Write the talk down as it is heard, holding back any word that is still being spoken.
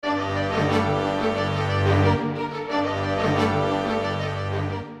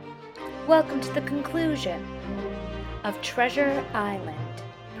welcome to the conclusion of Treasure Island,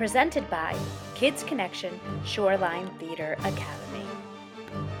 presented by Kids Connection Shoreline Theater Academy.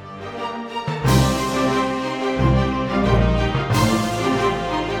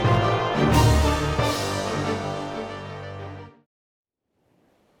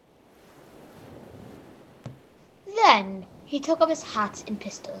 Then he took up his hat and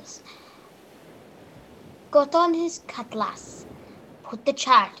pistols, got on his cutlass, put the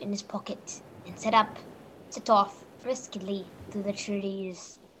chart in his pocket, and set off briskly through the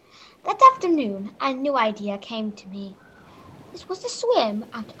trees. That afternoon a new idea came to me. This was to swim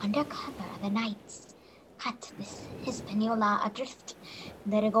out under cover of the night, cut this Hispaniola adrift,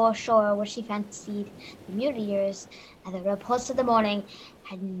 and let her go ashore where she fancied the mutineers at the repulse of the morning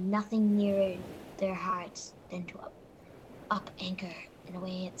had nothing nearer their hearts than to up anchor and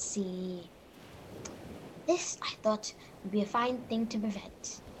away at sea. This, I thought, would be a fine thing to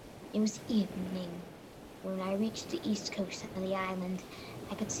prevent. It was evening. When I reached the east coast of the island,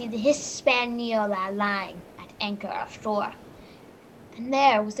 I could see the Hispaniola lying at anchor offshore. And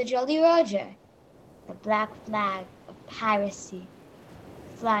there was the Jolly Roger, the black flag of piracy,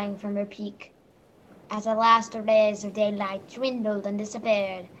 flying from her peak. As the last rays of daylight dwindled and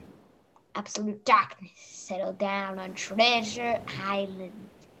disappeared, absolute darkness settled down on Treasure Island.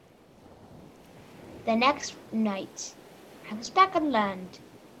 The next night, I was back on land.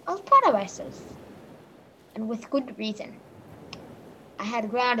 I was proud of myself, and with good reason. I had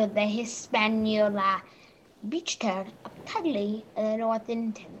grounded the Hispaniola, beached her up tidily in the north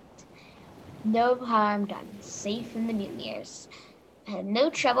inlet. No harm done, safe from the mutineers. I had no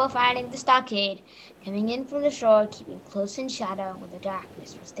trouble finding the stockade, coming in from the shore, keeping close in shadow when the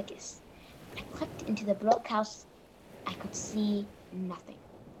darkness was thickest. I clicked into the blockhouse. I could see nothing.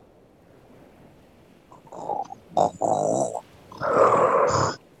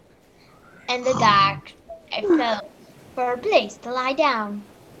 In the dark, I felt for a place to lie down.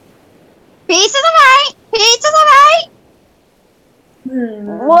 Pieces of eight! Pieces of eight!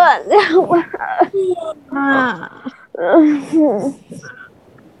 What?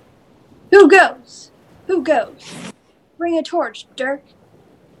 Who goes? Who goes? Bring a torch, Dirk.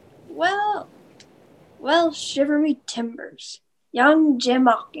 Well, shiver me timbers. Young Jim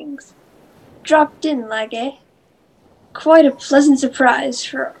Hawkins. Dropped in like, eh? Quite a pleasant surprise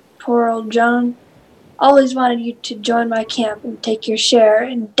for poor old John. Always wanted you to join my camp and take your share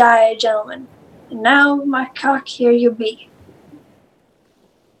and die a gentleman. And now, my cock, here you be.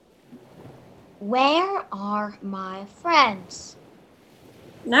 Where are my friends?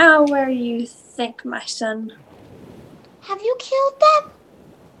 Now where you think, my son? Have you killed them?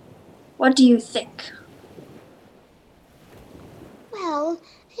 What do you think? Well,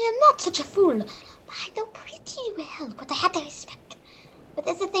 I am not such a fool. I know pretty well what I have to expect. But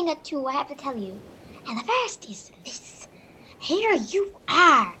there's a thing or two I have to tell you. And the first is this. Here you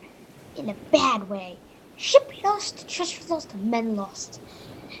are, in a bad way. Ship lost, treasure lost, men lost.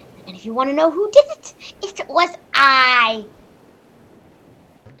 And if you want to know who did it was I.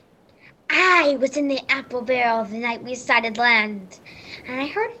 I was in the apple barrel the night we sighted land. And I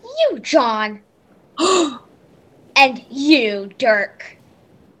heard you, John. And you, Dirk.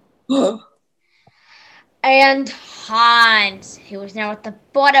 And Hans, who was now at the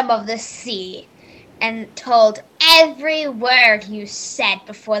bottom of the sea, and told every word you said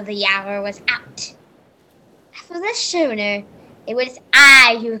before the hour was out. As for the schooner, it was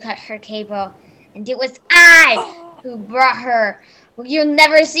I who cut her cable, and it was I who brought her. You'll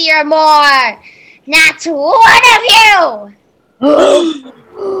never see her more. Not one of you!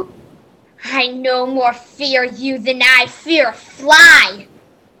 I no more fear you than I fear a fly.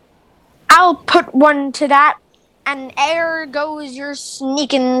 I'll put one to that, and there goes your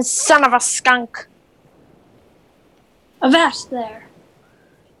sneaking son of a skunk. Avast there.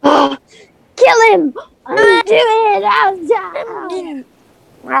 Kill him! Do it!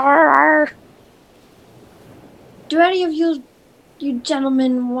 Do any of you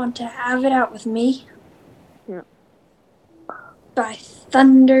gentlemen want to have it out with me? No. By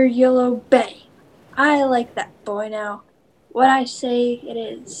thunder, you'll obey. I like that boy now. What I say it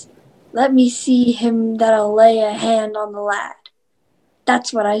is. Let me see him that'll lay a hand on the lad.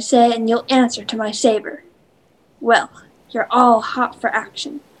 That's what I say, and you'll answer to my saber. Well, you're all hot for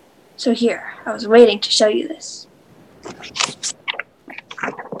action. So here, I was waiting to show you this.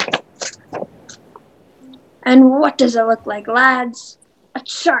 And what does it look like, lads? A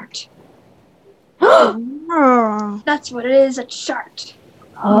chart. That's what it is, a chart.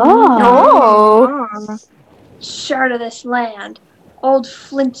 Oh. Chart of this land. Old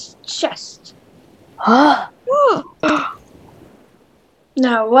Flint's chest.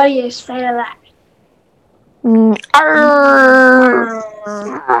 Now, what do you say to that?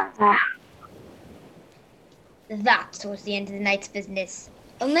 That was the end of the night's business.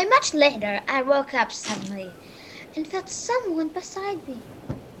 Only much later, I woke up suddenly and felt someone beside me.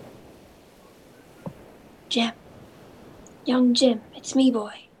 Jim. Young Jim, it's me,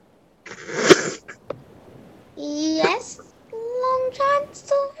 boy. Yes, Long John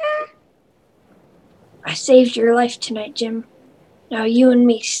Silver? I saved your life tonight, Jim. Now you and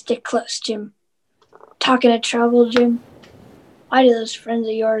me stick close, Jim. Talking of trouble, Jim. Why do those friends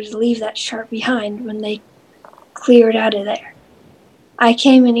of yours leave that sharp behind when they cleared out of there? I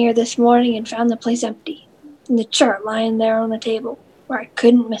came in here this morning and found the place empty, and the chart lying there on the table, where I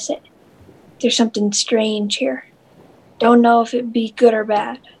couldn't miss it. There's something strange here. Don't know if it be good or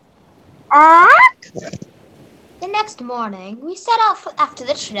bad. The next morning, we set off after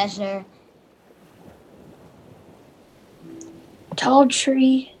the treasure. Tall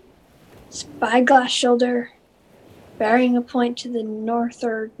tree, spyglass shoulder, bearing a point to the north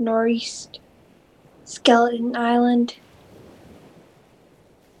or northeast, Skeleton Island,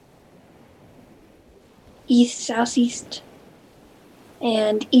 east, southeast,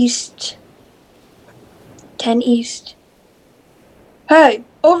 and east, 10 east. Hey,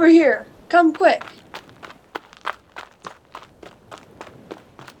 over here, come quick.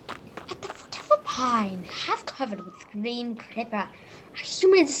 At the foot of a pine, half covered with green creeper, a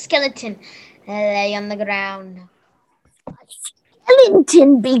human skeleton lay on the ground.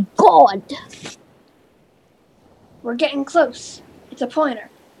 Skeleton be God. We're getting close. It's a pointer.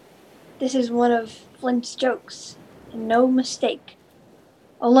 This is one of Flint's jokes, and no mistake.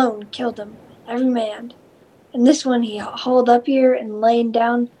 Alone killed him, every man. And this one he hauled up here and laid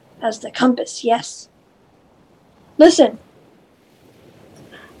down as the compass, yes? Listen.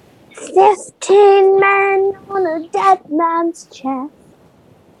 15 men on a dead man's chest.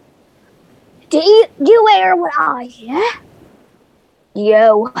 Do you hear what I hear?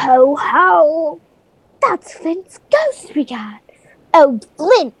 Yo ho ho. That's Flint's ghost we got. Old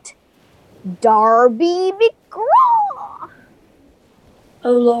Flint. Darby McGraw.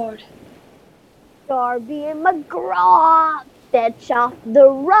 Oh Lord. Darby and McGraw. Fetch off the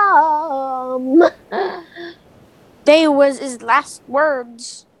rum. They was his last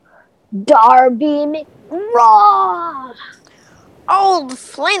words. Darby McGraw. Old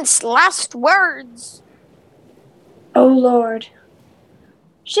Flint's last words. Oh Lord.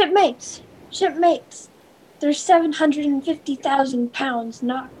 Shipmates. There's 750,000 pounds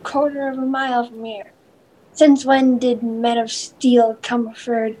not a quarter of a mile from here. Since when did men of steel come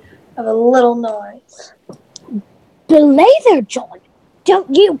afraid of a little noise? Belay there, John.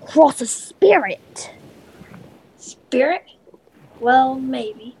 Don't you cross a spirit. Spirit? Well,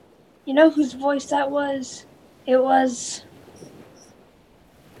 maybe. You know whose voice that was? It was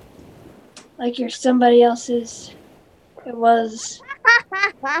like you're somebody else's. It was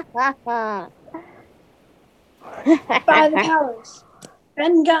by the powers.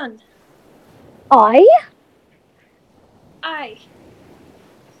 Ben Gunn. I?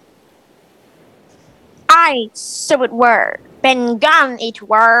 Aye, so it were. Ben Gunn it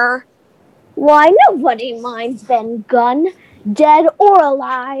were. Why, nobody minds Ben Gunn, dead or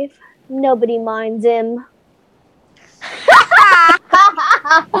alive. Nobody minds him.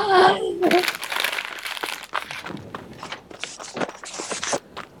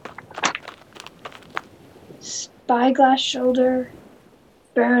 Spyglass shoulder,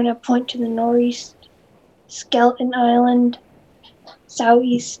 bearing a point to the northeast, Skeleton Island,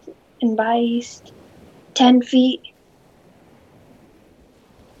 southeast and by east, 10 feet.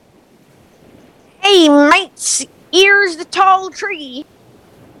 Hey, mates, here's the tall tree.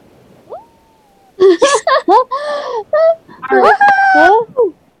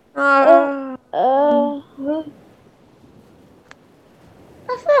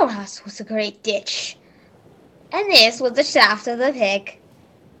 Before us was a great ditch, and this was the shaft of the pig,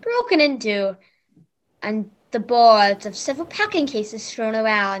 broken in two, and the boards of several packing cases strewn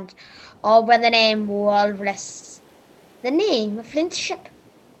around, all bear the name Walrus, the name of Flint's ship.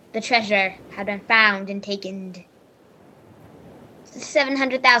 The treasure had been found and taken.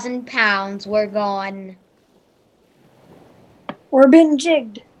 700,000 pounds were gone. We're being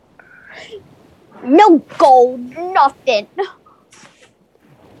jigged. No gold, nothing.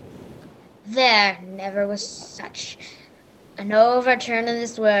 There never was such an overturn in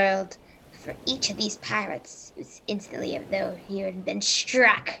this world. For each of these pirates, it was instantly as though he had been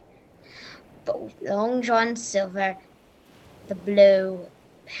struck. But with Long John Silver, the blow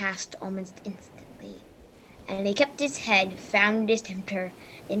passed almost instantly, and he kept his head, found his tempter,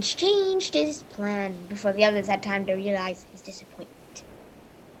 and changed his plan before the others had time to realize his disappointment.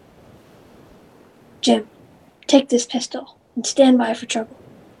 Jim, take this pistol and stand by for trouble.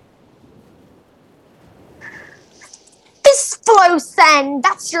 Fistful, Sen,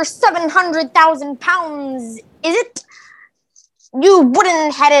 that's your 700,000 pounds, is it? You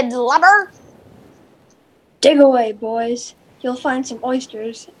wooden-headed lubber. Dig away, boys. You'll find some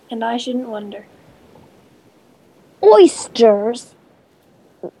oysters, and I shouldn't wonder. Oysters?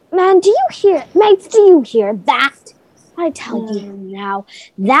 Man, mates, do you hear that? I tell you now,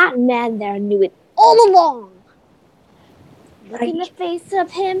 that man there knew it all along. Look in the face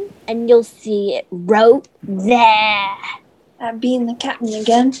of him, and you'll see it right there. At being the captain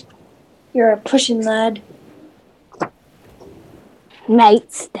again. You're a pushing lad.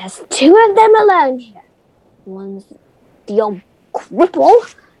 Mates, there's two of them alone here. One's the old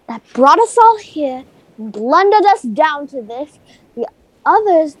cripple that brought us all here and blundered us down to this. The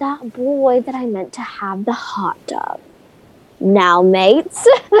other's that boy that I meant to have the hot dog. Now, mates.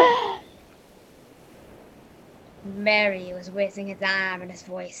 Mary was raising his arm and his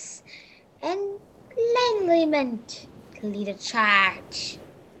voice, and plainly meant to lead a charge.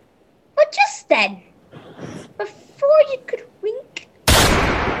 But just then, before you could wink,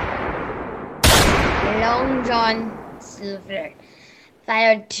 Long John Silver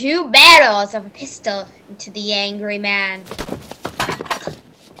fired 2 barrels of a pistol into the angry man.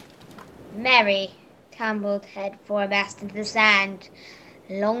 Mary tumbled head foremost into the sand.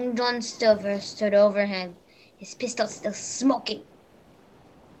 Long John Silver stood over him, his pistol still smoking.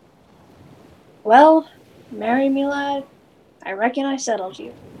 Well, Mary, me lad, I reckon I settled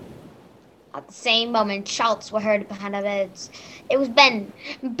you. At the same moment, shouts were heard behind our heads. It was Ben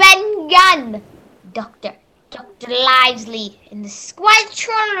Gunn! Dr. Livesley in the Squad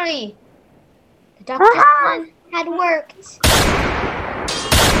Trollery. The doctor's plan had worked.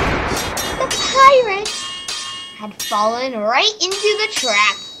 The pirate had fallen right into the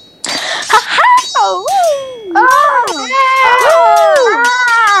trap.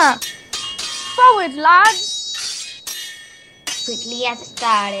 Forward, lads! Quickly as it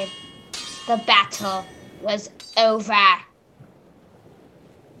started, the battle was over.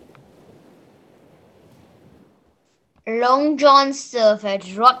 Long John Silver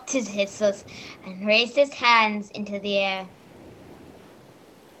dropped his pistols and raised his hands into the air.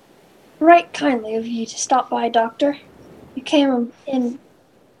 Right kindly of you to stop by, Doctor. You came in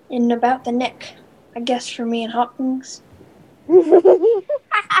about the nick, I guess, for me and Hopkins.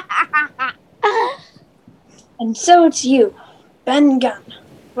 And so it's you, Ben Gunn.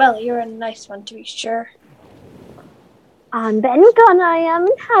 Well, you're a nice one, to be sure. I'm Ben Gunn, I am.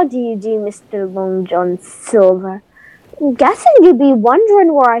 How do you do, Mr. Long John Silver? I'm guessing you'd be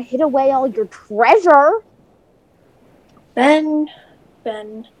wondering where I hid away all your treasure. Ben,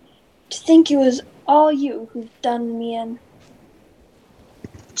 to think it was all you who've done me in.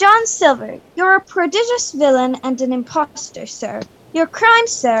 John Silver, you're a prodigious villain and an impostor, sir. Your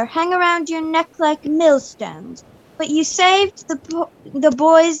crimes, sir, hang around your neck like millstones. But you saved the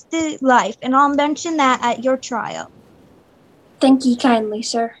boy's life, and I'll mention that at your trial. Thank ye kindly,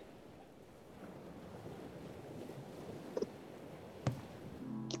 sir.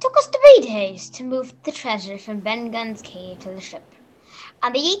 It took us 3 days to move the treasure from Ben Gunn's cave to the ship.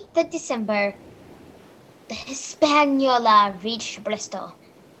 On the 8th of December, the Hispaniola reached Bristol.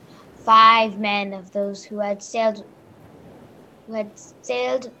 5 men of those who had sailed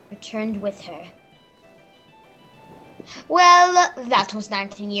returned with her. Well, that was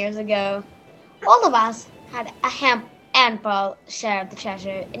 19 years ago. All of us had a ample share of the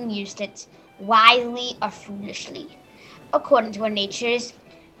treasure and used it wisely or foolishly, according to our natures.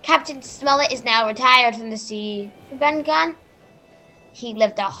 Captain Smollett is now retired from the sea. Ben Gunn, he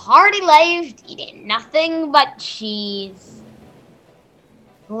lived a hearty life, eating nothing but cheese.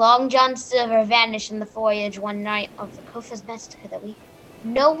 Long John Silver vanished on the voyage one night of the Coast of Mexico that we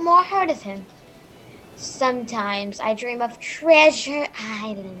no more heard of him. Sometimes I dream of Treasure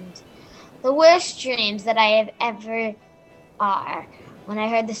Island. The worst dreams that I have ever are when I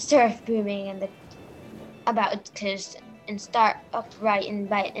heard the surf booming and about the coast and start upright in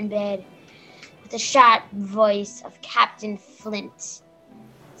bed with the sharp voice of Captain Flint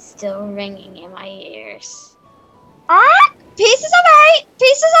still ringing in my ears. Pieces of 8!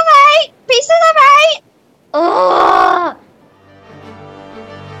 Pieces of 8! Pieces of 8! Ugh!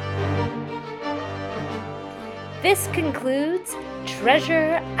 This concludes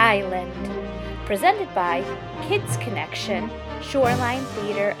Treasure Island, presented by Kids Connection Shoreline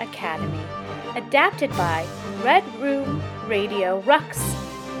Theatre Academy, adapted by Red Room Radio Rux.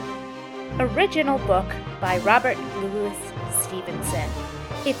 Original book by Robert Louis Stevenson.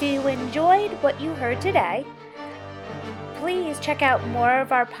 If you enjoyed what you heard today, please check out more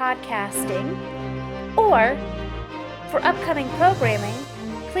of our podcasting Or, for upcoming programming,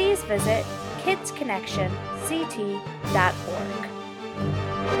 please visit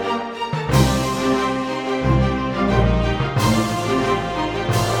kidsconnectionct.org.